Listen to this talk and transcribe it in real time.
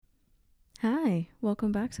Hi,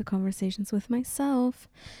 welcome back to Conversations with Myself.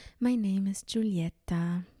 My name is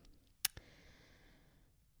Giulietta.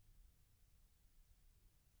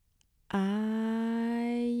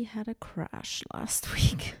 I had a crash last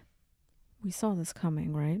week. We saw this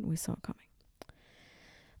coming, right? We saw it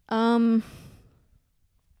coming.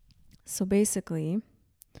 So basically,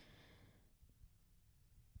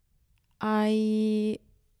 I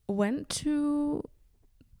went to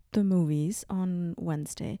the movies on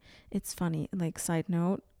Wednesday. It's funny, like, side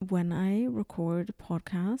note, when I record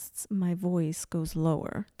podcasts, my voice goes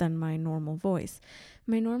lower than my normal voice.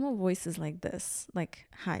 My normal voice is like this, like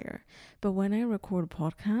higher. But when I record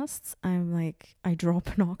podcasts, I'm like, I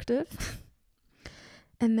drop an octave.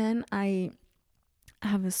 And then I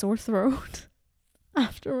have a sore throat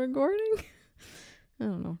after recording. I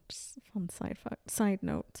don't know, just a fun side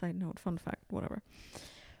note, fun fact, whatever.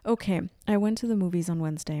 Okay, I went to the movies on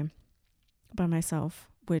Wednesday by myself,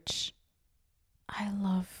 which I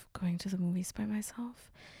love going to the movies by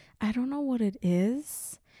myself. I don't know what it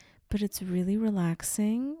is, but it's really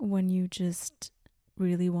relaxing when you just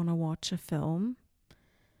really want to watch a film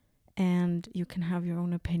and you can have your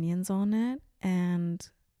own opinions on it, and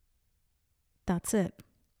that's it.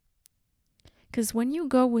 Because when you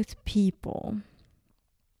go with people,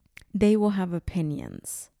 they will have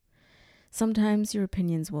opinions. Sometimes your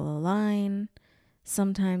opinions will align.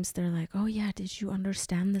 Sometimes they're like, oh yeah, did you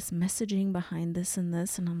understand this messaging behind this and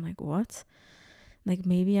this? And I'm like, what? Like,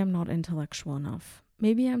 maybe I'm not intellectual enough.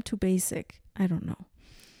 Maybe I'm too basic. I don't know.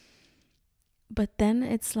 But then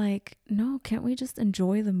it's like, no, can't we just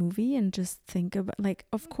enjoy the movie and just think about, like,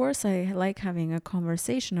 of course I like having a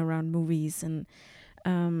conversation around movies and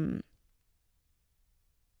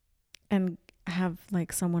have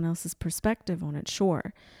like someone else's perspective on it,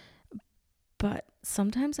 sure. But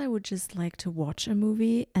sometimes I would just like to watch a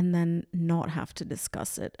movie and then not have to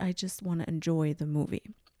discuss it. I just want to enjoy the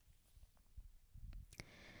movie.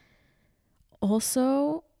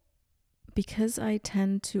 Also, because I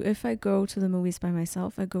tend to, if I go to the movies by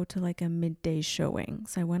myself, I go to like a midday showing.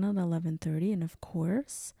 So I went at 11:30, and of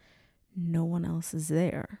course, no one else is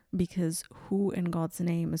there, because who in God's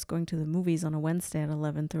name is going to the movies on a Wednesday at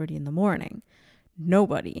 11:30 in the morning?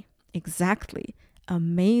 Nobody. Exactly.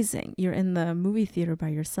 Amazing. You're in the movie theater by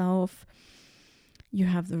yourself. You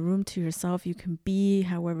have the room to yourself. You can be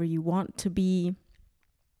however you want to be.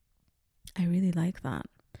 I really like that.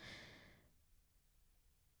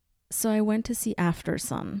 So I went to see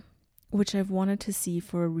Aftersun, which I've wanted to see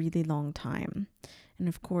for a really long time. And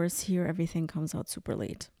of course, here everything comes out super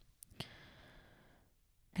late.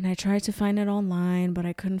 And I tried to find it online, but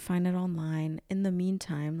I couldn't find it online. In the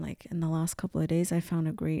meantime, like in the last couple of days, I found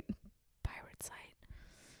a great pirate site.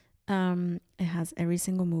 It has every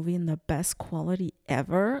single movie in the best quality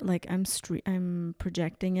ever. Like I'm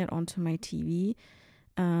projecting it onto my TV,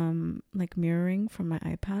 like mirroring from my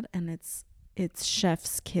iPad, and it's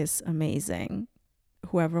chef's kiss amazing.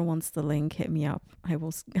 Whoever wants the link, hit me up. I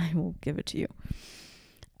will give it to you.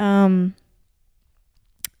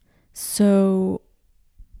 So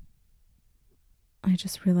I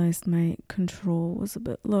just realized my control was a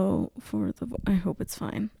bit low for the I hope it's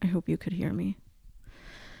fine. I hope you could hear me.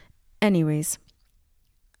 Anyways,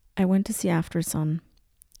 I went to see Aftersun,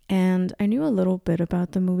 and I knew a little bit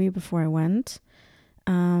about the movie before I went.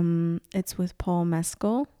 It's with Paul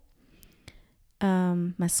Mescal.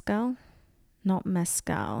 Mescal? Not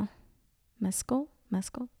Mescal. Mescal?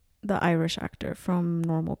 The Irish actor from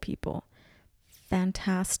Normal People.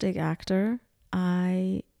 Fantastic actor.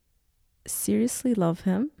 I seriously love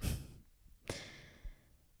him.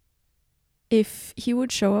 If he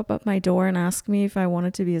would show up at my door and ask me if I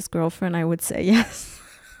wanted to be his girlfriend, I would say yes.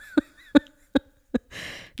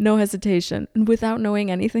 No hesitation. And without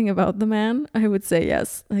knowing anything about the man, I would say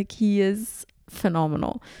yes. Like, he is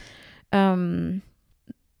phenomenal. So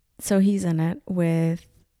he's in it with,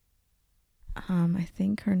 I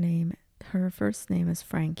think her first name is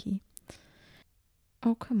Frankie.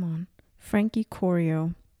 Oh, come on. Frankie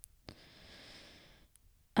Corio.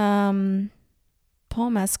 Paul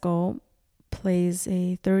Mescal plays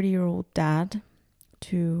a 30-year-old dad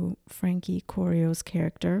to Frankie Corio's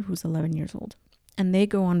character, who's 11 years old. And they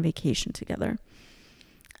go on vacation together.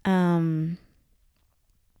 I'm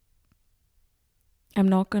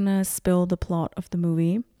not gonna spill the plot of the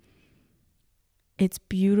movie. It's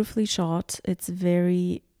beautifully shot. It's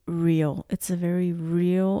very real. It's a very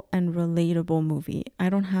real and relatable movie. I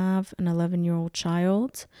don't have an 11-year-old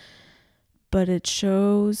child, but it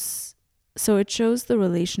shows the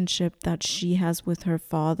relationship that she has with her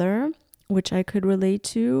father, which I could relate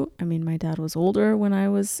to. I mean, my dad was older when I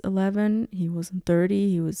was 11. He wasn't 30.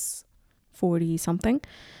 He was 40 something.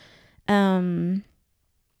 It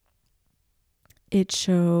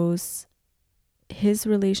shows his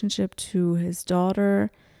relationship to his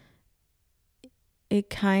daughter. It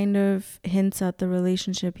kind of hints at the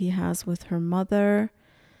relationship he has with her mother.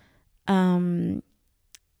 And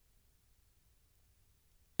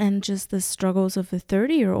just the struggles of a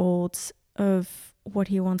 30-year-old, of what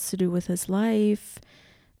he wants to do with his life,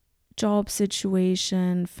 job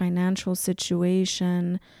situation, financial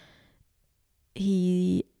situation.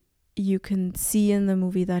 You can see in the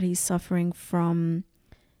movie that he's suffering from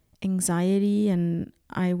anxiety, and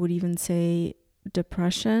I would even say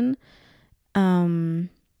depression, and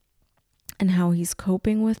how he's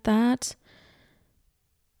coping with that.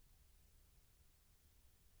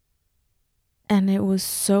 And it was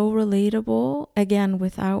so relatable, again,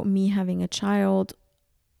 without me having a child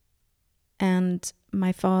and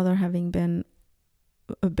my father having been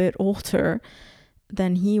a bit older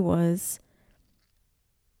than he was.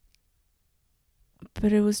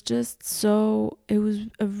 But it was just so, it was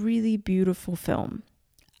a really beautiful film.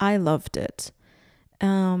 I loved it.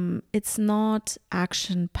 It's not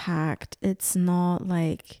action packed. It's not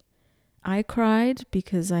like, I cried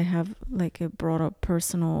because I have like, it brought up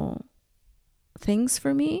personal things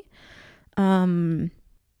for me.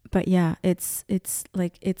 But yeah, it's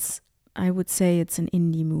like, I would say it's an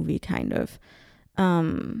indie movie kind of.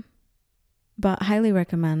 But highly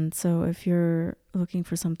recommend. So if you're looking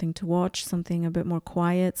for something to watch, something a bit more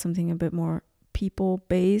quiet, something a bit more people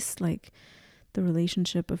based, like the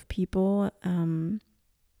relationship of people,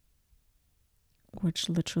 which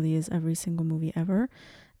literally is every single movie ever,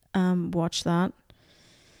 watch that.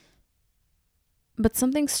 But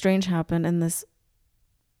something strange happened in this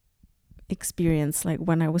experience, like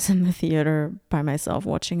when I was in the theater by myself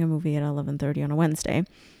watching a movie at 11:30 on a Wednesday.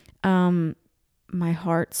 My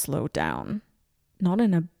heart slowed down. Not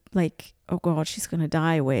in a like, oh God, she's gonna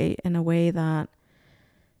die way, in a way that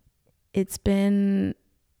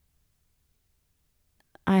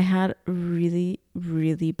I had really,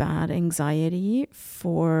 really bad anxiety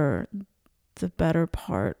for the better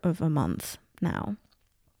part of a month now.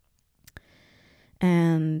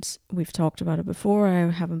 And we've talked about it before.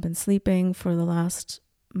 I haven't been sleeping for the last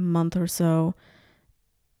month or so.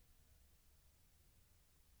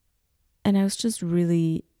 And I was just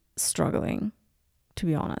really struggling, to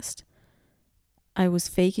be honest. I was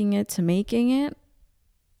faking it to making it,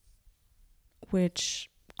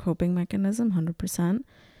 which coping mechanism, 100%.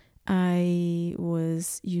 I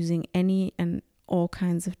was using any and all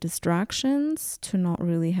kinds of distractions to not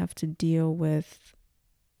really have to deal with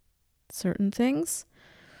certain things.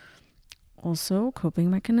 Also,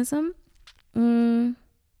 coping mechanism. And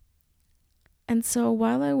so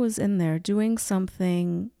while I was in there doing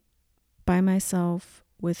something by myself,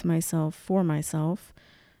 with myself, for myself,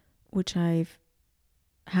 which I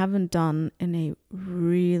haven't done in a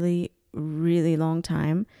really, really long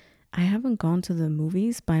time, I haven't gone to the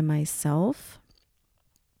movies by myself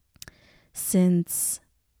since,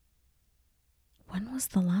 when was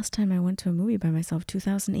the last time I went to a movie by myself?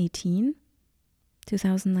 2018,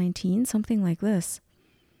 2019, something like this.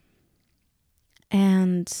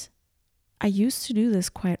 And I used to do this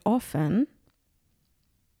quite often,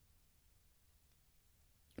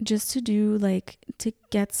 just to do like, to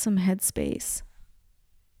get some headspace.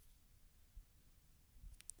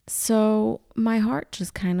 So my heart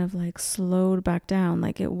just kind of like slowed back down.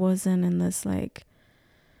 Like, it wasn't in this like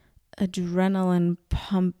adrenaline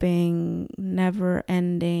pumping, never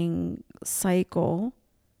ending cycle.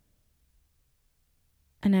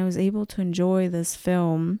 And I was able to enjoy this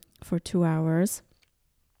film for 2 hours.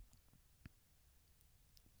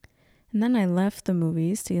 And then I left the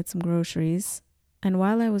movies to get some groceries. And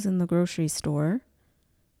while I was in the grocery store,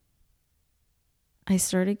 I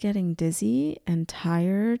started getting dizzy and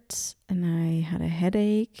tired, and I had a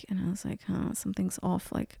headache, and I was like, something's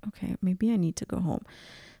off. Like, okay, maybe I need to go home.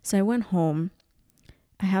 So I went home.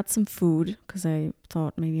 I had some food because I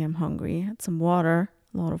thought maybe I'm hungry. I had some water,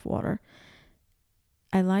 a lot of water.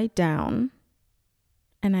 I lied down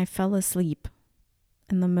and I fell asleep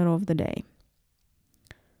in the middle of the day.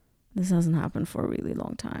 This hasn't happened for a really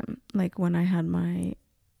long time. Like when I had my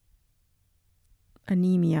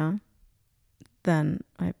anemia, then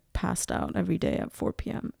I passed out every day at 4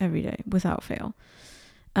 p.m. every day without fail.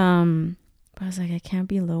 But I was like, I can't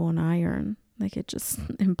be low on iron. Like, it's just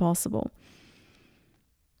impossible.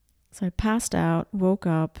 So I passed out, woke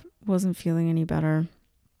up, wasn't feeling any better.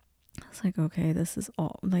 I was like, okay, this is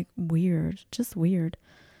all like weird, just weird.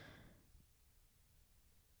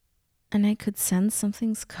 And I could sense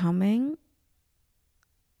something's coming.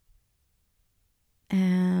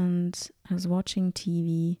 And I was watching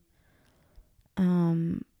TV.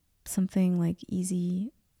 something like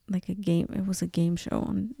easy, like a game. It was a game show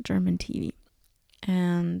on German TV.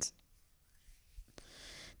 And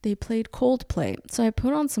they played Coldplay. So I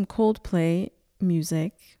put on some Coldplay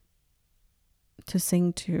music to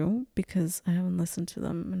sing to because I haven't listened to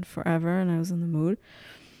them in forever and I was in the mood.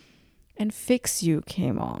 And Fix You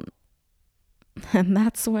came on. And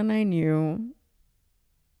that's when I knew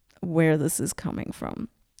where this is coming from,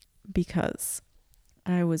 because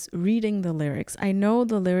I was reading the lyrics. I know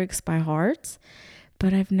the lyrics by heart,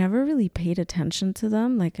 but I've never really paid attention to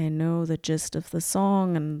them. Like, I know the gist of the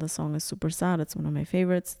song, and the song is super sad. It's one of my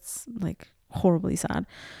favorites. It's like horribly sad.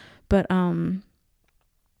 But I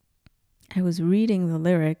was reading the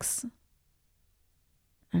lyrics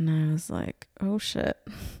and I was like, oh shit.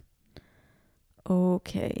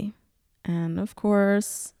 Okay. And of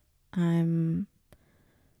course, I'm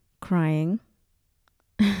crying.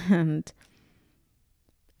 And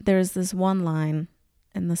there's this one line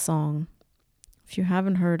in the song. If you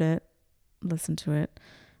haven't heard it, listen to it.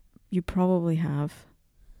 You probably have.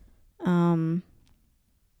 And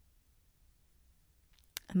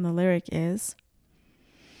the lyric is,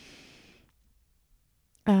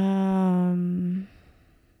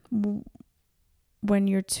 when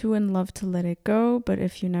you're too in love to let it go, but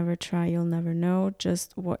if you never try, you'll never know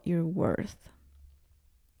just what you're worth.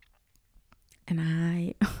 And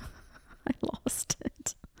I lost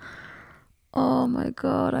it. Oh my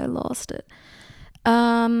God, I lost it.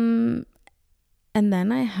 And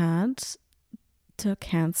then I had to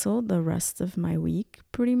cancel the rest of my week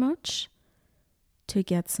pretty much to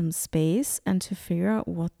get some space and to figure out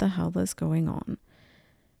what the hell is going on.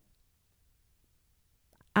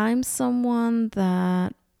 I'm someone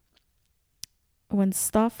that when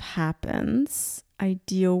stuff happens, I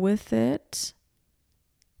deal with it.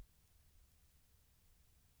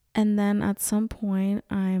 And then at some point,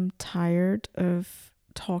 I'm tired of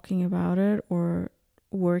talking about it or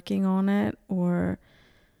working on it or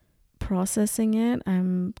processing it.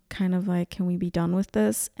 I'm kind of like, can we be done with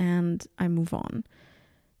this? And I move on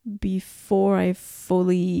before I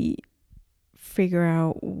fully figure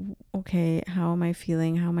out, okay, how am I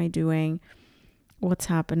feeling? How am I doing? What's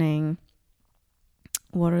happening?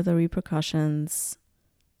 What are the repercussions?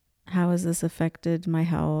 How has this affected my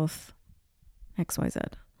health?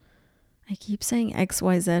 XYZ. I keep saying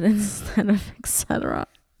XYZ instead of etc.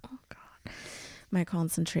 Oh God. My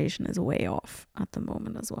concentration is way off at the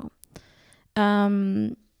moment as well.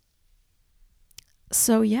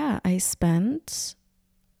 So yeah, I spent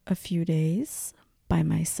a few days by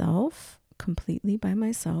myself, completely by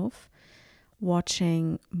myself,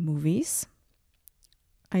 watching movies.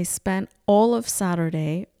 I spent all of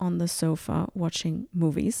Saturday on the sofa watching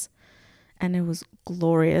movies, and it was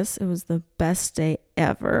glorious. It was the best day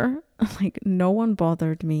ever. Like, no one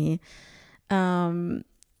bothered me. I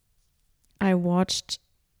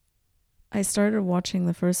started watching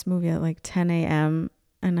the first movie at like 10 a.m.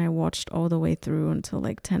 and I watched all the way through until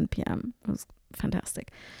like 10 p.m. It was fantastic.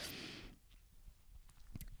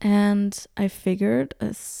 And I figured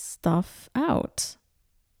stuff out.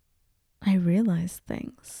 I realized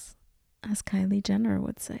things. As Kylie Jenner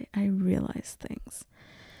would say, I realized things.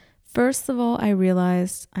 First of all, I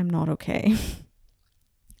realized I'm not okay.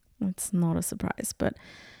 It's not a surprise, but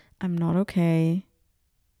I'm not okay.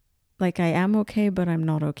 Like, I am okay, but I'm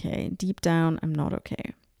not okay. Deep down, I'm not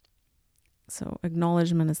okay. So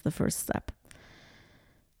acknowledgement is the first step.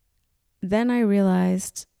 Then I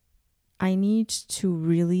realized I need to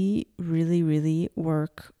really, really, really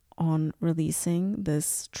work on releasing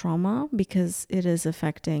this trauma because it is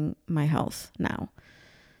affecting my health now.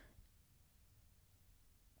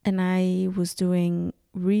 And I was doing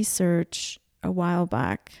research a while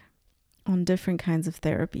back on different kinds of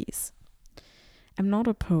therapies. I'm not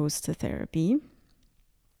opposed to therapy.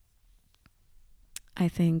 I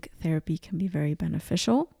think therapy can be very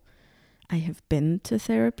beneficial. I have been to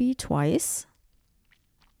therapy twice.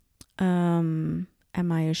 Am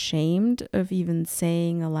I ashamed of even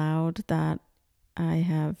saying aloud that I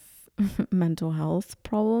have mental health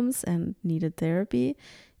problems and needed therapy?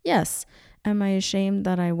 Yes. Am I ashamed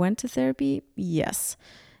that I went to therapy? Yes.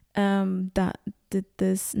 That did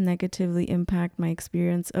this negatively impact my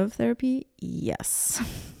experience of therapy? Yes.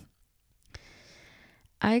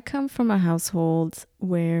 I come from a household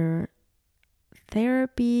where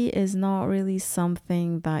therapy is not really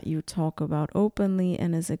something that you talk about openly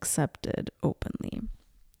and is accepted openly.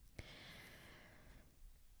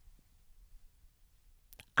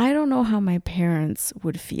 I don't know how my parents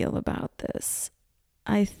would feel about this.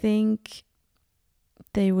 I think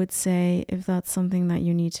they would say, if that's something that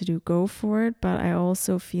you need to do, go for it. But I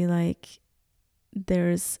also feel like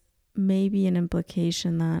there's maybe an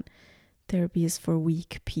implication that therapy is for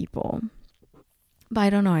weak people. But I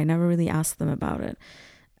don't know. I never really asked them about it.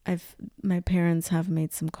 My parents have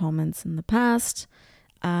made some comments in the past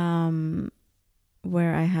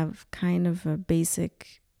where I have kind of a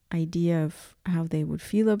basic idea of how they would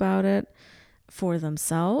feel about it for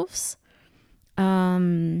themselves.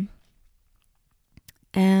 And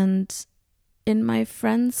in my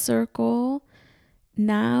friend circle,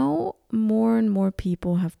 now more and more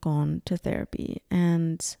people have gone to therapy,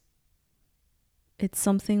 and it's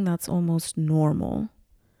something that's almost normal.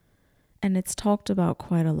 And it's talked about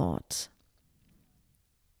quite a lot.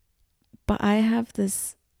 But I have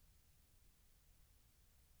this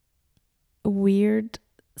weird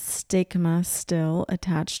stigma still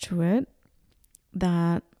attached to it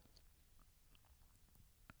that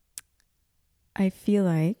I feel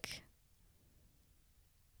like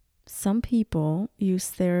some people use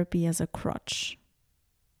therapy as a crutch.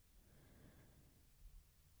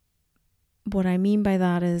 What I mean by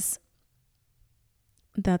that is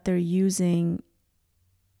that they're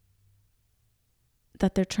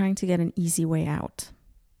trying to get an easy way out.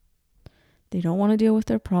 They don't want to deal with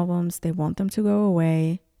their problems. They want them to go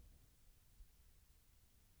away.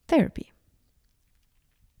 Therapy.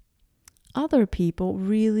 Other people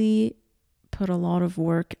really put a lot of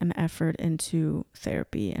work and effort into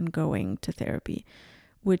therapy and going to therapy,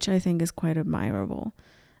 which I think is quite admirable.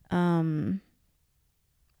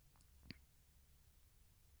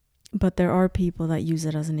 But there are people that use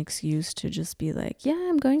it as an excuse to just be like, yeah,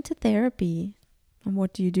 I'm going to therapy. And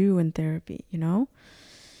what do you do in therapy, you know?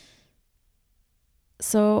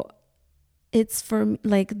 So it's for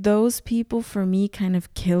like those people for me kind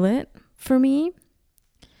of kill it for me,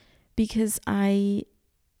 because I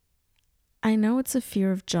know it's a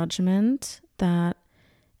fear of judgment that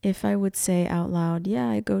if I would say out loud, yeah,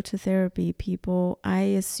 I go to therapy, I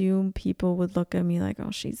assume people would look at me like,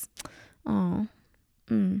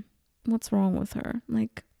 what's wrong with her?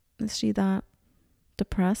 Like, is she that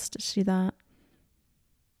depressed? Is she that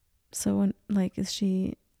is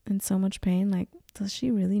she in so much pain? Like, does she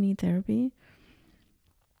really need therapy?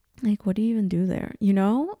 Like, what do you even do there? You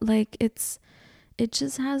know, like it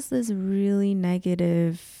just has this really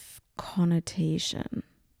negative connotation.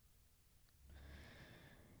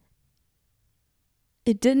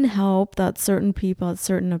 It didn't help that certain people had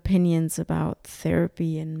certain opinions about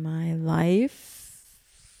therapy in my life.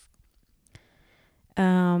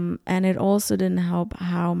 And it also didn't help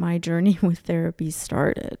how my journey with therapy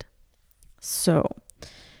started. So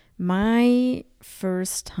my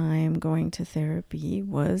first time going to therapy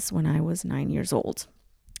was when I was 9 years old.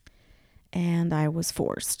 And I was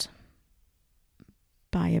forced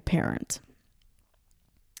by a parent.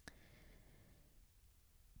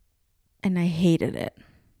 And I hated it.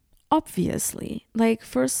 Obviously. Like,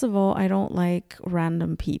 first of all, I don't like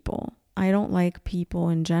random people. I don't like people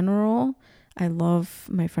in general. I love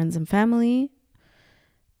my friends and family.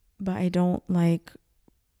 But I don't like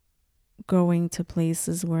going to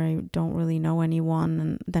places where I don't really know anyone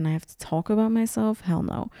and then I have to talk about myself. Hell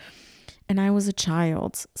no. And I was a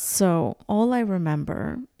child. So all I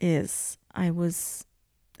remember is I was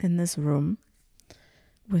in this room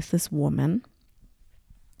with this woman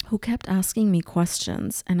who kept asking me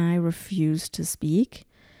questions and I refused to speak.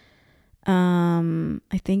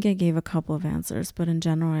 I think I gave a couple of answers, but in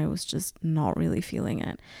general, I was just not really feeling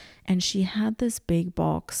it. And she had this big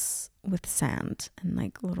box with sand and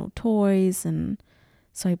like little toys. And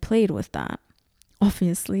so I played with that,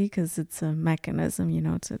 obviously, because it's a mechanism, you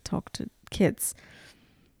know, to talk to kids.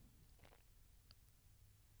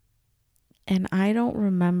 And I don't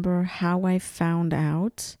remember how I found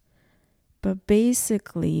out, but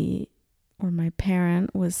basically, or my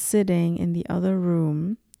parent was sitting in the other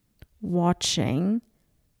room watching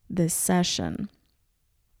this session.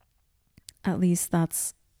 At least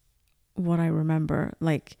that's what I remember,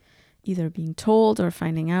 like either being told or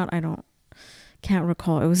finding out. Can't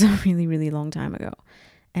recall. It was a really, really long time ago.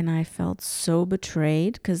 And I felt so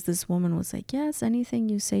betrayed because this woman was like, yes, anything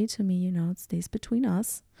you say to me, you know, it stays between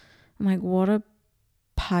us. I'm like, what a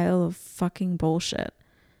pile of fucking bullshit.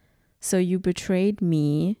 So you betrayed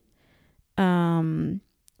me, you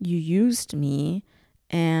used me,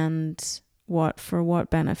 and for what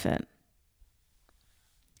benefit?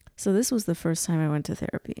 So this was the first time I went to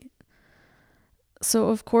therapy. So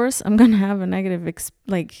of course I'm going to have a negative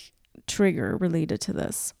trigger related to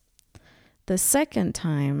this. The second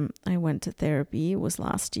time I went to therapy was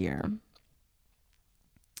last year.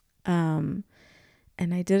 And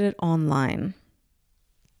I did it online.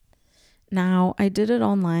 Now, I did it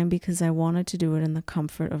online because I wanted to do it in the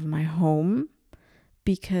comfort of my home,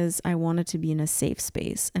 because I wanted to be in a safe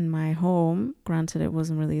space. And my home, granted, it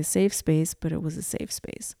wasn't really a safe space, but it was a safe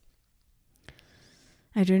space.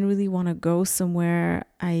 I didn't really want to go somewhere.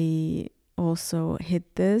 I also hid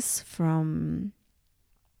this from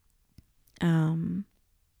a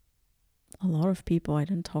lot of people. I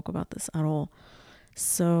didn't talk about this at all.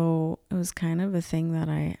 So it was kind of a thing that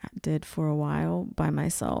I did for a while by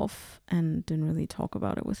myself and didn't really talk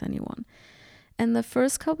about it with anyone. And the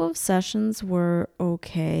first couple of sessions were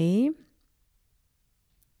okay.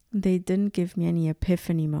 They didn't give me any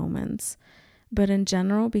epiphany moments. But in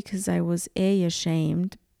general, because I was A,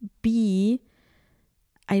 ashamed, B,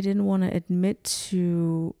 I didn't want to admit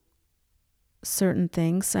to certain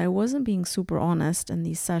things. So I wasn't being super honest in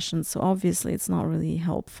these sessions. So obviously it's not really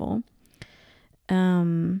helpful.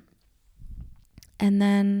 And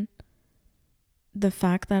then the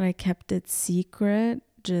fact that I kept it secret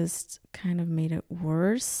just kind of made it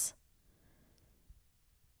worse.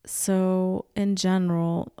 So in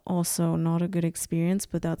general, also not a good experience,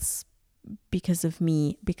 but that's because of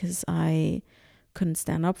me, because I couldn't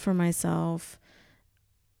stand up for myself.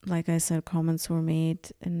 Like I said, comments were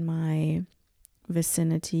made in my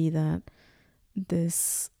vicinity that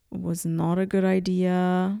this was not a good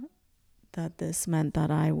idea, that this meant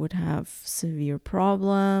that I would have severe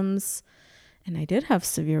problems. And I did have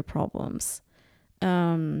severe problems.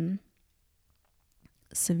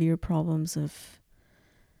 Severe problems of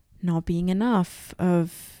not being enough,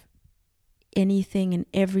 of anything and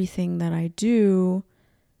everything that I do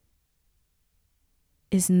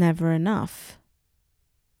is never enough.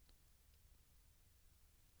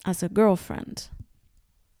 As a girlfriend.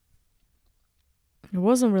 It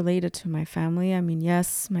wasn't related to my family. I mean,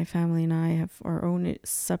 yes, my family and I have our own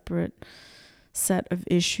separate set of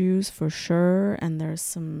issues for sure. And there's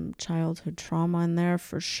some childhood trauma in there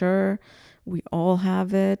for sure. We all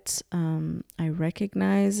have it. I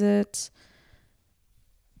recognize it.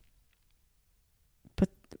 But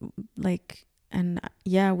like, and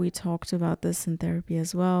yeah, we talked about this in therapy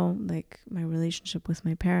as well. Like my relationship with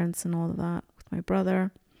my parents and all of that, with my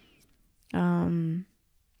brother.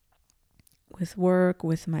 With work,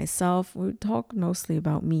 with myself. We talked mostly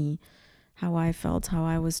about me, how I felt, how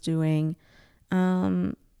I was doing.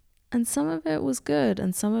 And some of it was good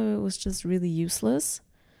and some of it was just really useless.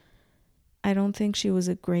 I don't think she was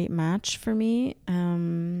a great match for me.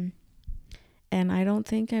 And I don't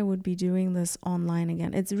think I would be doing this online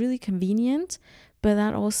again. It's really convenient, but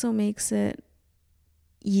that also makes it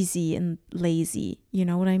easy and lazy. You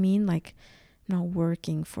know what I mean? Like not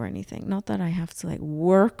working for anything. Not that I have to like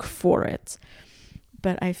work for it,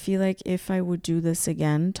 but I feel like if I would do this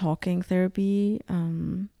again, talking therapy,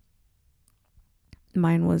 mine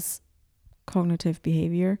was cognitive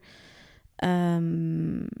behavior.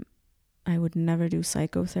 I would never do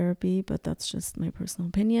psychotherapy, but that's just my personal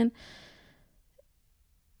opinion.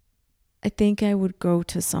 I think I would go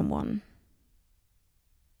to someone.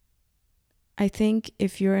 I think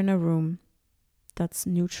if you're in a room that's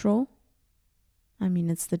neutral, I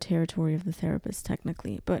mean, it's the territory of the therapist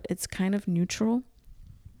technically, but it's kind of neutral.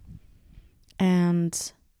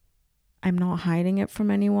 And I'm not hiding it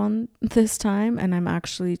from anyone this time. And I'm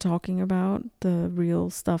actually talking about the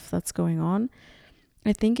real stuff that's going on.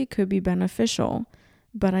 I think it could be beneficial,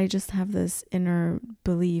 but I just have this inner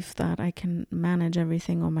belief that I can manage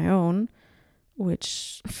everything on my own,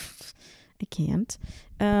 which I can't.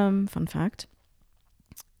 Fun fact.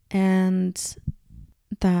 And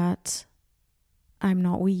that I'm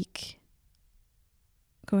not weak.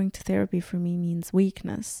 Going to therapy for me means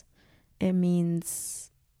weakness. It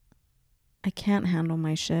means I can't handle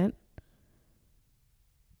my shit.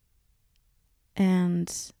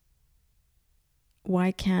 And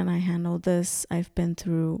why can't I handle this? I've been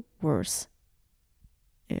through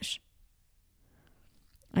worse-ish.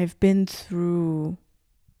 I've been through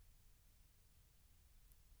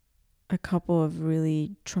a couple of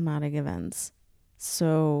really traumatic events.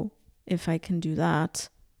 So if I can do that,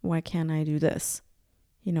 why can't I do this?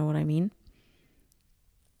 You know what I mean?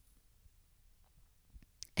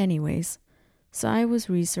 Anyways, so I was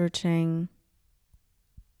researching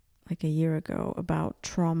like a year ago about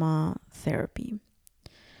trauma therapy.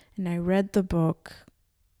 And I read the book,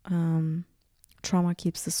 Trauma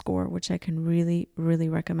Keeps the Score, which I can really, really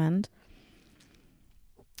recommend.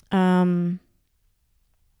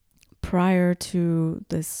 Prior to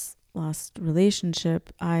this last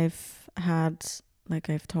relationship, I've had, like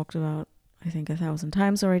I've talked about, I think 1,000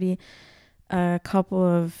 times already, a couple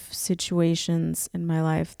of situations in my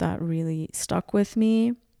life that really stuck with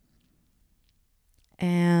me.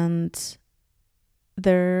 And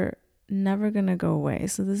they're never going to go away.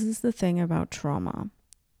 So this is the thing about trauma.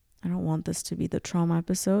 I don't want this to be the trauma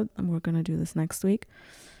episode, and we're going to do this next week.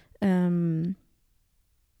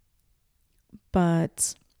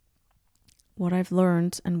 But what I've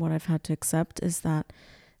learned and what I've had to accept is that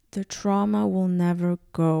the trauma will never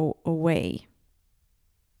go away.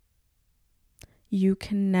 You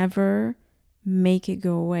can never make it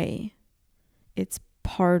go away. It's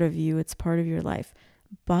part of you, it's part of your life.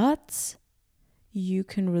 But you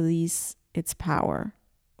can release its power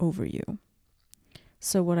over you.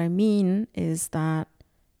 So what I mean is that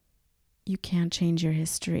you can't change your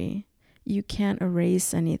history. You can't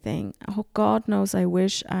erase anything. Oh, God knows, I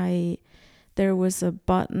wish there was a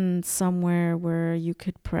button somewhere where you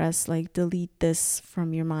could press like delete this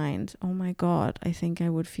from your mind. Oh my God, I think I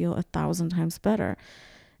would feel 1,000 times better.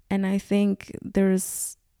 And I think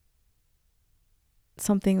there's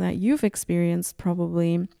something that you've experienced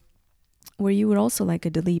probably where you would also like a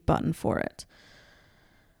delete button for it.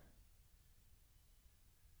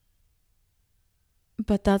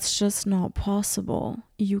 But that's just not possible.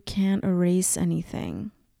 You can't erase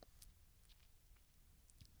anything.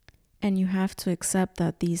 And you have to accept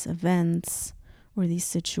that these events or these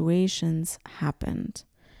situations happened.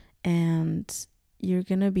 And you're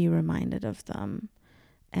going to be reminded of them.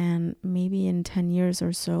 And maybe in 10 years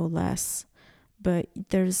or so less. But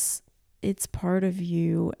it's part of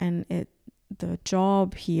you. And the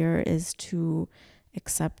job here is to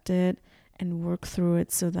accept it and work through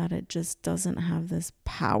it so that it just doesn't have this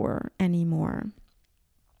power anymore.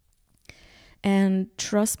 And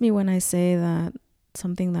trust me when I say that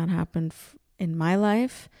something that happened in my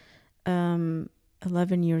life 11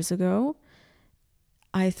 years ago,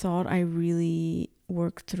 I thought I really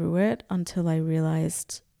worked through it until I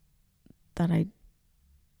realized that I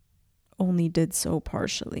only did so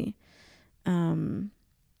partially. And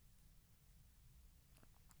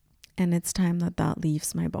it's time that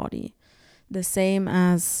leaves my body. The same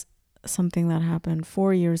as something that happened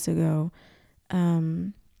 4 years ago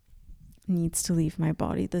needs to leave my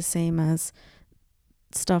body. The same as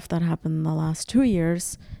stuff that happened in the last 2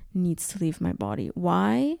 years needs to leave my body.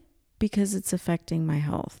 Why? Because it's affecting my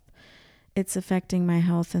health. It's affecting my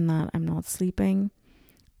health in that I'm not sleeping.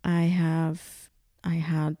 I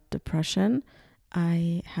had depression.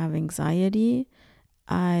 I have anxiety.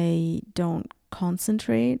 I don't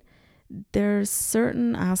concentrate. There's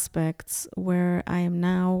certain aspects where I am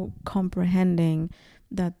now comprehending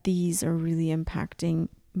that these are really impacting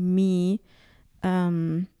me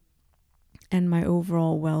and my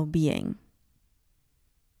overall well-being.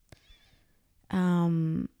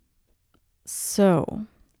 So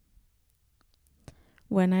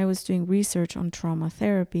when I was doing research on trauma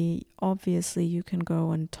therapy, obviously you can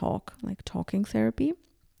go and talk, like talking therapy.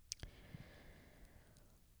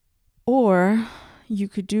 Or you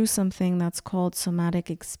could do something that's called somatic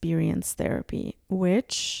experience therapy,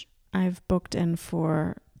 which I've booked in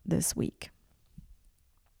for this week.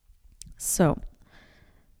 So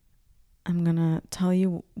I'm going to tell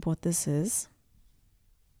you what this is.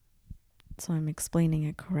 So I'm explaining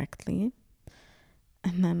it correctly.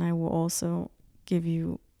 And then I will also give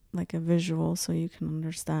you like a visual so you can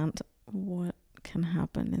understand what can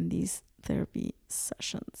happen in these therapy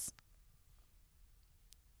sessions.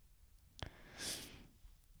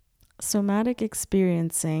 Somatic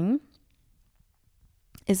experiencing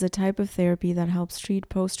is a type of therapy that helps treat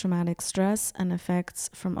post-traumatic stress and effects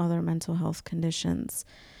from other mental health conditions.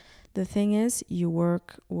 The thing is, you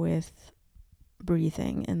work with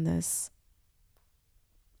breathing in this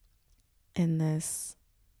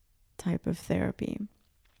type of therapy.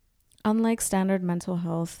 Unlike standard mental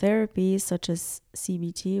health therapy, such as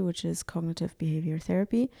CBT, which is cognitive behavior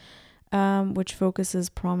therapy, which focuses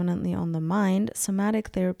prominently on the mind, somatic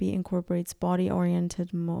therapy incorporates body-oriented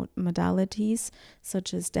modalities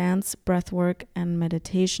such as dance, breathwork, and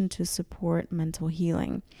meditation to support mental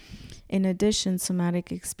healing. In addition,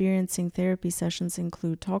 somatic experiencing therapy sessions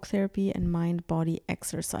include talk therapy and mind-body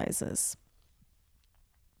exercises.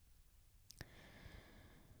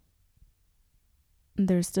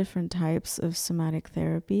 There's different types of somatic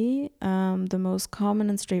therapy. The most common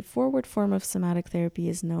and straightforward form of somatic therapy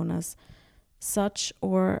is known as such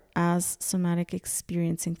or as somatic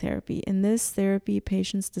experiencing therapy. In this therapy,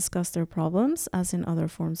 patients discuss their problems, as in other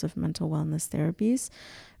forms of mental wellness therapies.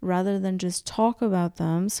 Rather than just talk about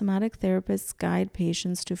them, somatic therapists guide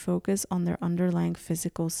patients to focus on their underlying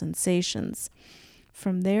physical sensations.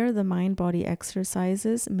 From there, the mind-body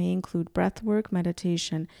exercises may include breathwork,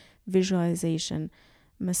 meditation, visualization,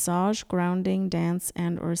 massage, grounding, dance,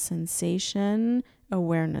 and or sensation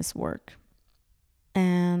awareness work.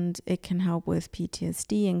 And it can help with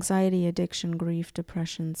PTSD, anxiety, addiction, grief,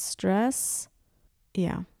 depression, stress.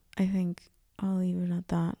 Yeah, I think I'll leave it at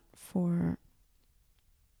that for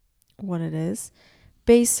what it is.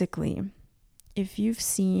 Basically, if you've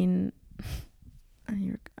seen,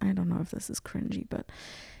 I don't know if this is cringy, but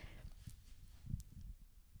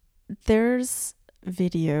there's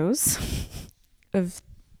videos of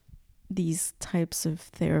these types of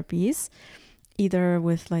therapies, either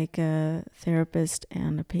with like a therapist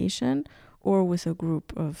and a patient, or with a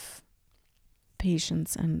group of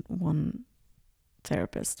patients and one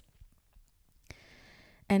therapist.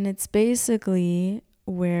 And it's basically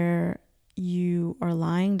where you are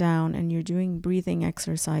lying down and you're doing breathing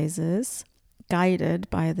exercises guided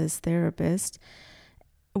by this therapist,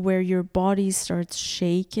 where your body starts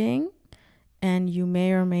shaking and you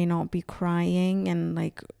may or may not be crying, and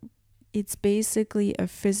like it's basically a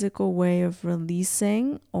physical way of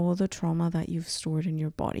releasing all the trauma that you've stored in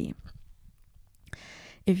your body.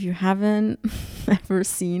 If you haven't ever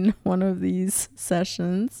seen one of these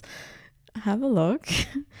sessions, have a look.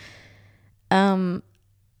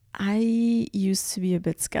 I used to be a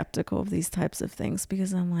bit skeptical of these types of things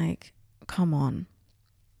because I'm like, come on.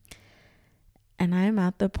 And I'm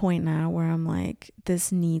at the point now where I'm like,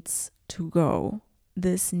 this needs to go.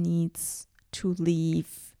 This needs to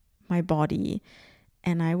leave my body.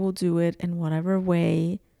 And I will do it in whatever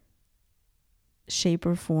way, shape,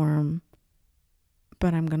 or form.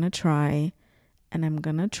 But I'm going to try. And I'm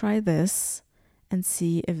going to try this and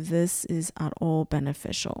see if this is at all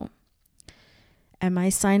beneficial. Am I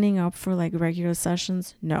signing up for like regular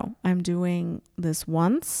sessions? No, I'm doing this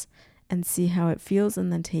once and see how it feels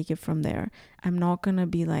and then take it from there. I'm not going to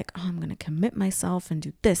be like, oh, I'm going to commit myself and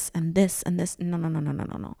do this and this and this.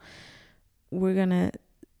 No. We're going to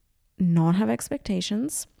not have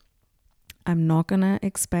expectations. I'm not going to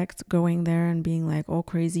expect going there and being like all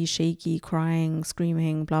crazy, shaky, crying,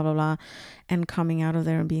 screaming, blah, blah, blah, and coming out of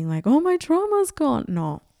there and being like, oh, my trauma's gone.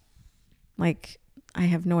 No, like I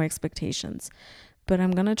have no expectations. But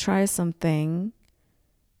I'm going to try something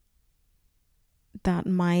that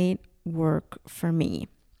might work for me.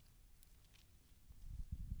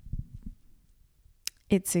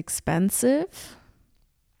 It's expensive.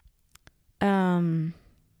 But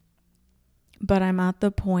I'm at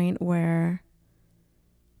the point where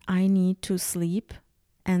I need to sleep,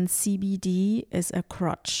 and CBD is a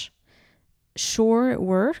crutch. Sure, it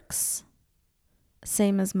works.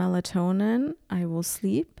 Same as melatonin, I will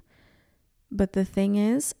sleep. But the thing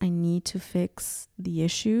is, I need to fix the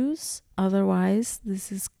issues. Otherwise,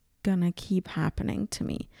 this is gonna keep happening to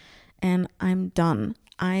me. And I'm done.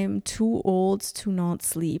 I'm too old to not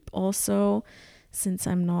sleep. Also, since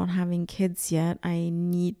I'm not having kids yet, I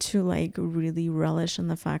need to like really relish in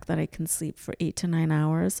the fact that I can sleep for 8 to 9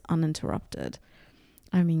 hours uninterrupted.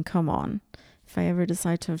 I mean, come on. If I ever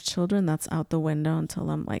decide to have children, that's out the window until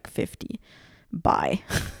I'm like 50. Bye.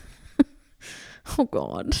 Oh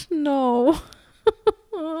God, no.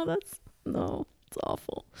 It's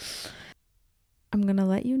awful. I'm gonna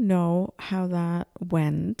let you know how that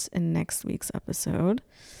went in next week's episode.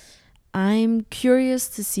 I'm curious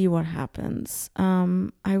to see what happens.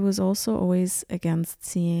 I was also always against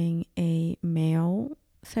seeing a male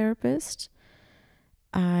therapist.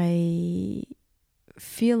 I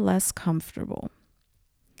feel less comfortable.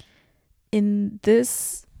 In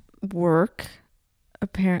this work,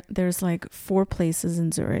 there's like 4 places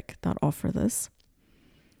in Zurich that offer this,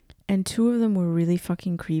 and 2 of them were really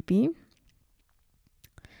fucking creepy,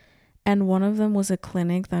 and one of them was a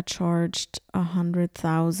clinic that charged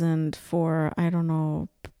 100,000 for, I don't know,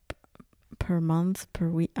 per month, per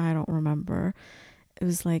week, I don't remember. It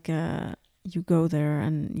was like you go there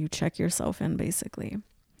and you check yourself in basically.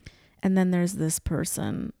 And then there's this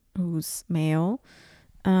person who's male,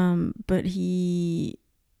 but he,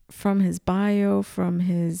 from his bio, from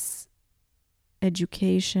his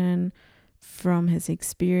education, from his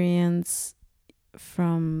experience,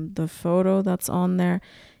 from the photo that's on there,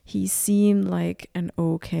 he seemed like an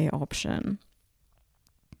okay option.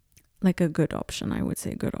 Like a good option, I would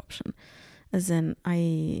say, good option. As in,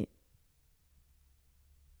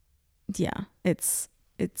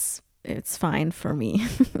 it's fine for me.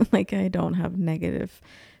 Like I don't have negative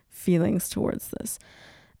feelings towards this.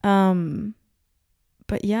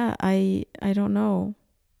 But yeah, I don't know.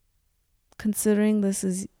 Considering this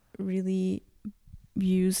is really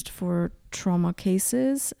used for trauma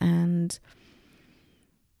cases and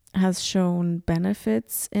has shown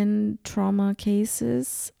benefits in trauma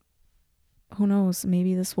cases, who knows,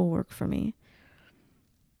 maybe this will work for me.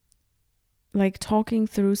 Like talking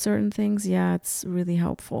through certain things, yeah, it's really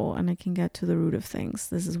helpful and I can get to the root of things.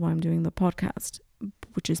 This is why I'm doing the podcast,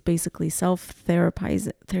 which is basically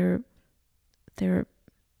self-therapizing.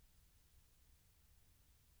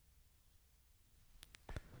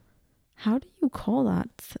 how do you call that?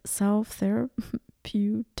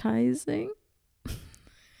 Self-therapeuticing?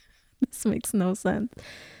 This makes no sense.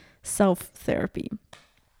 Self-therapy.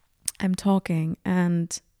 I'm talking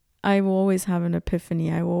and I will always have an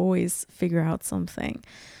epiphany. I will always figure out something.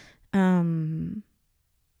 But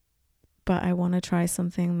I want to try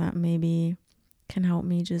something that maybe can help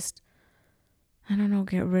me just, I don't know,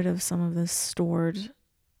 get rid of some of this stored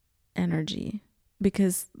energy,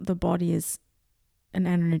 because the body is an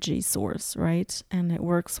energy source, right? And it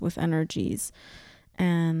works with energies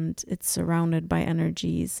and it's surrounded by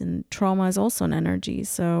energies, and trauma is also an energy.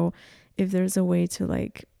 So if there's a way to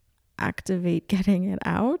like activate getting it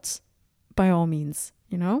out, by all means,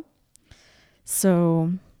 you know?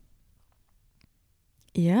 So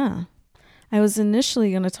yeah, I was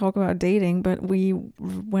initially going to talk about dating, but we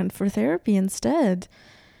went for therapy instead.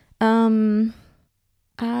 I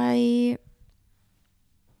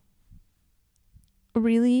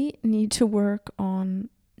really need to work on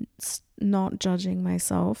not judging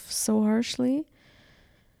myself so harshly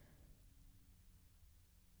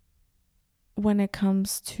when it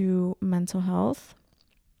comes to mental health.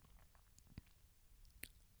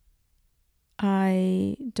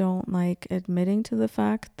 I don't like admitting to the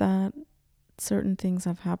fact that certain things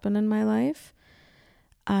have happened in my life.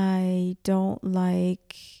 I don't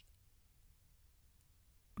like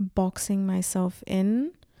boxing myself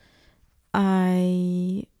in.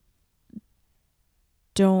 I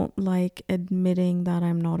don't like admitting that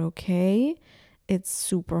I'm not okay. It's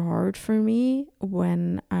super hard for me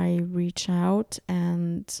when I reach out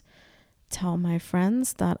and tell my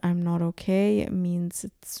friends that I'm not okay. It means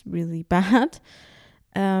it's really bad.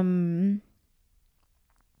 And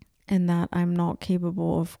that I'm not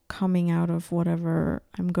capable of coming out of whatever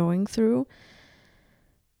I'm going through,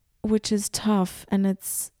 which is tough. And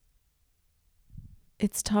it's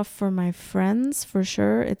tough for my friends, for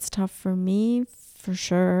sure. It's tough for me, for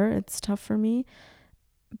sure. It's tough for me.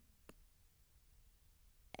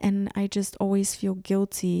 And I just always feel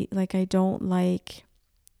guilty. Like I don't like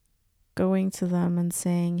going to them and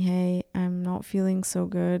saying, hey, I'm not feeling so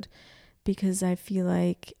good, because I feel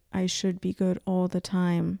like I should be good all the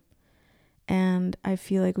time. And I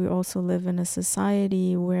feel like we also live in a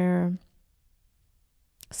society where,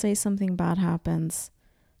 say something bad happens,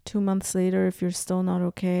 2 months later, if you're still not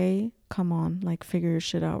okay, come on, like figure your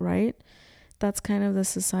shit out, right? That's kind of the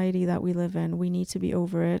society that we live in. We need to be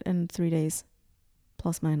over it in 3 days,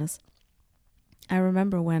 plus minus. I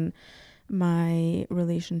remember when my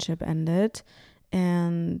relationship ended,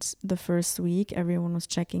 and the first week everyone was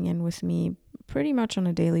checking in with me pretty much on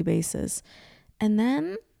a daily basis. And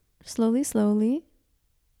then slowly,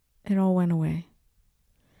 it all went away.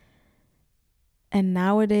 And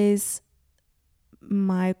nowadays,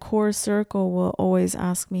 my core circle will always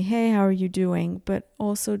ask me, hey, how are you doing? But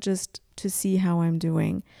also just to see how I'm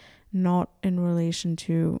doing, not in relation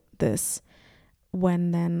to this.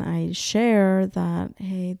 When then I share that,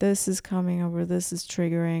 hey, this is coming up, or this is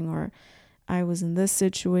triggering, or I was in this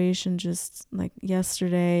situation just like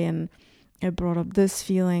yesterday and it brought up this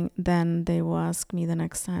feeling, then they will ask me the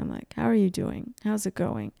next time, like, how are you doing? How's it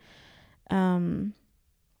going?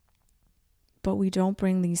 But we don't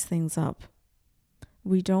bring these things up.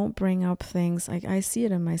 We don't bring up things, like I see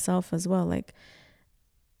it in myself as well, like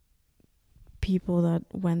people that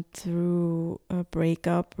went through a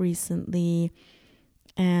breakup recently,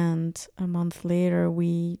 and a month later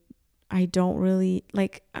I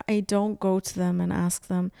don't go to them and ask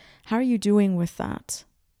them, how are you doing with that?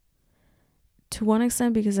 To one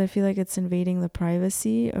extent, because I feel like it's invading the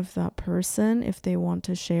privacy of that person. If they want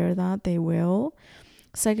to share that, they will.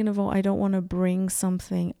 Second of all, I don't want to bring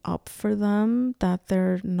something up for them that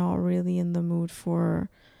they're not really in the mood for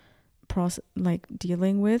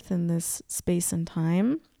dealing with in this space and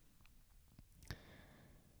time.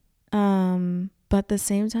 But at the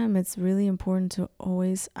same time, it's really important to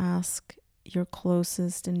always ask your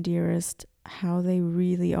closest and dearest how they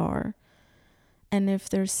really are. And if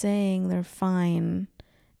they're saying they're fine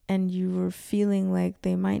and you were feeling like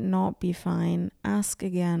they might not be fine, ask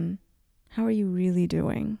again, how are you really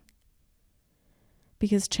doing?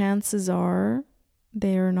 Because chances are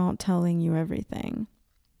they are not telling you everything.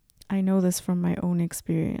 I know this from my own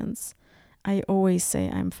experience. I always say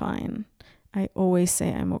I'm fine. I always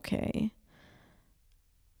say I'm okay.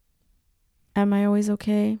 Am I always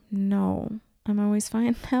okay? No. Am I always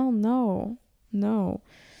fine? Hell no. No.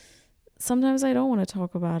 Sometimes I don't want to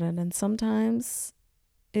talk about it, and sometimes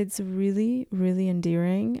it's really, really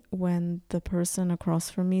endearing when the person across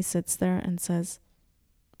from me sits there and says,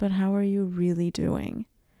 but how are you really doing?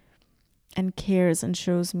 And cares and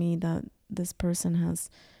shows me that this person has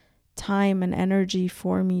time and energy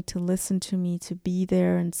for me to listen to me, to be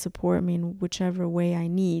there and support me in whichever way I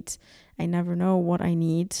need. I never know what I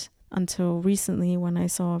need until recently when I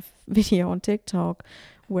saw a video on TikTok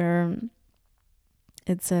where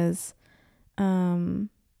it says, I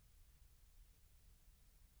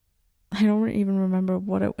don't even remember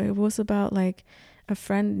what it was about, like a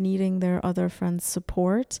friend needing their other friend's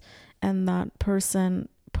support, and that person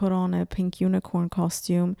put on a pink unicorn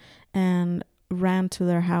costume and ran to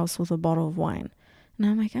their house with a bottle of wine. And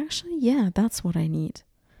I'm like, actually, yeah, that's what I need.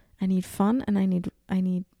 I need fun, and I need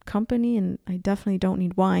company, and I definitely don't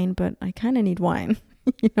need wine, but I kind of need wine.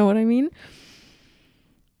 You know what I mean?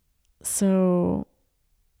 So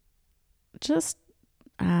just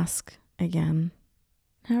ask again,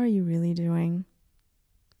 how are you really doing?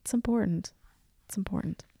 It's important. It's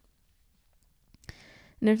important.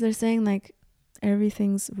 And if they're saying like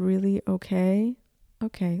everything's really okay,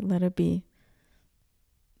 let it be.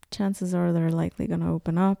 Chances are they're likely going to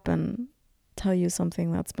open up and tell you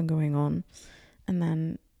something that's been going on, and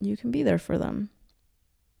then you can be there for them.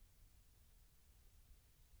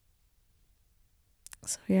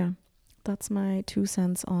 So yeah, that's my 2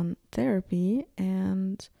 cents on therapy.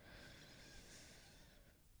 And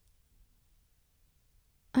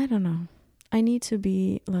I don't know, I need to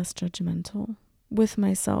be less judgmental with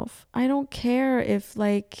myself. I don't care if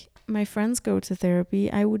like my friends go to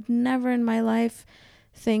therapy. I would never in my life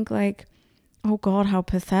think like, oh God, how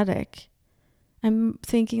pathetic. I'm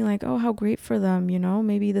thinking like, oh, how great for them, you know,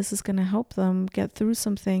 maybe this is going to help them get through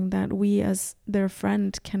something that we as their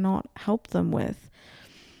friend cannot help them with.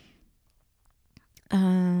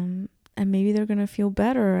 And maybe they're going to feel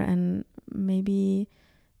better, and maybe,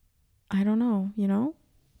 I don't know, you know?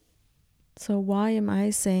 So why am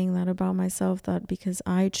I saying that about myself, that because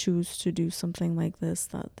I choose to do something like this,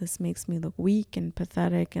 that this makes me look weak and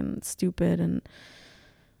pathetic and stupid? And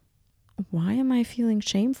why am I feeling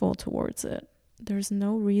shameful towards it? There's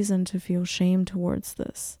no reason to feel shame towards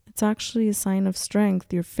this. It's actually a sign of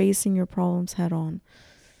strength. You're facing your problems head on.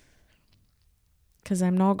 Because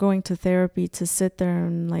I'm not going to therapy to sit there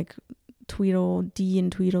and like Tweedledee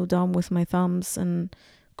and Tweedledum with my thumbs and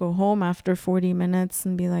go home after 40 minutes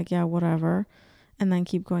and be like, yeah, whatever, and then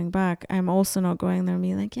keep going back. I'm also not going there and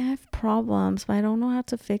be like, yeah, I have problems, but I don't know how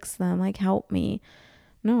to fix them. Like, help me.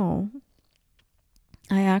 No.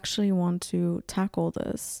 I actually want to tackle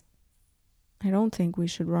this. I don't think we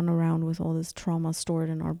should run around with all this trauma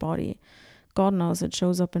stored in our body. God knows it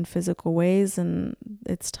shows up in physical ways, and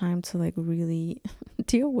it's time to like really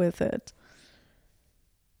deal with it.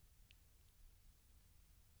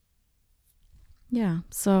 Yeah,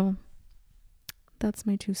 so that's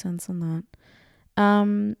my 2 cents on that.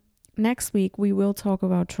 Next week we will talk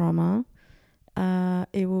about trauma.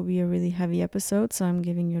 It will be a really heavy episode, so I'm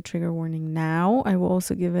giving you a trigger warning now. I will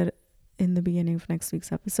also give it in the beginning of next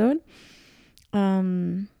week's episode.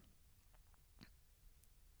 And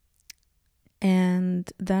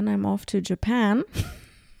then I'm off to Japan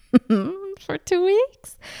for 2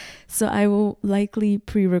 weeks. So I will likely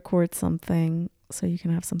pre-record something so you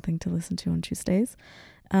can have something to listen to on Tuesdays.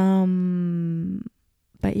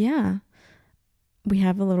 But yeah, we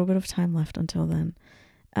have a little bit of time left until then.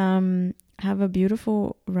 Have a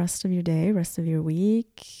beautiful rest of your day, rest of your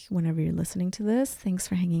week, whenever you're listening to this. Thanks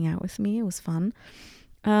for hanging out with me. It was fun.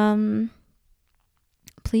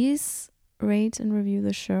 Please rate and review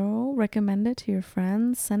the show. Recommend it to your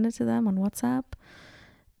friends. Send it to them on WhatsApp.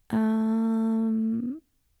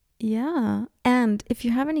 Yeah. And if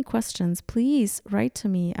you have any questions, please write to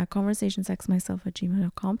me at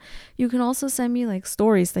conversationsxmyself@gmail.com. You can also send me like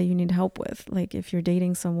stories that you need help with. Like if you're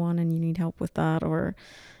dating someone and you need help with that, or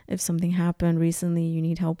if something happened recently, you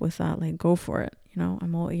need help with that, like go for it. You know,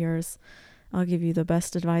 I'm all ears. I'll give you the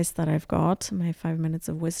best advice that I've got, my 5 minutes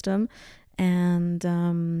of wisdom. And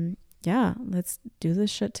yeah, let's do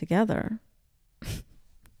this shit together.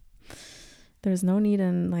 There's no need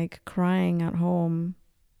in like crying at home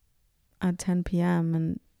at 10 p.m.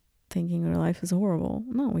 and thinking your life is horrible.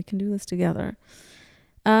 No, we can do this together.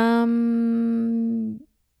 You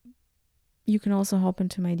can also hop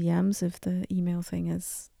into my DMs if the email thing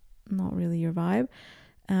is not really your vibe.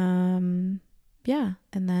 Yeah,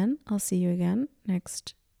 and then I'll see you again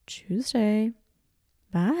next Tuesday.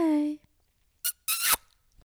 Bye.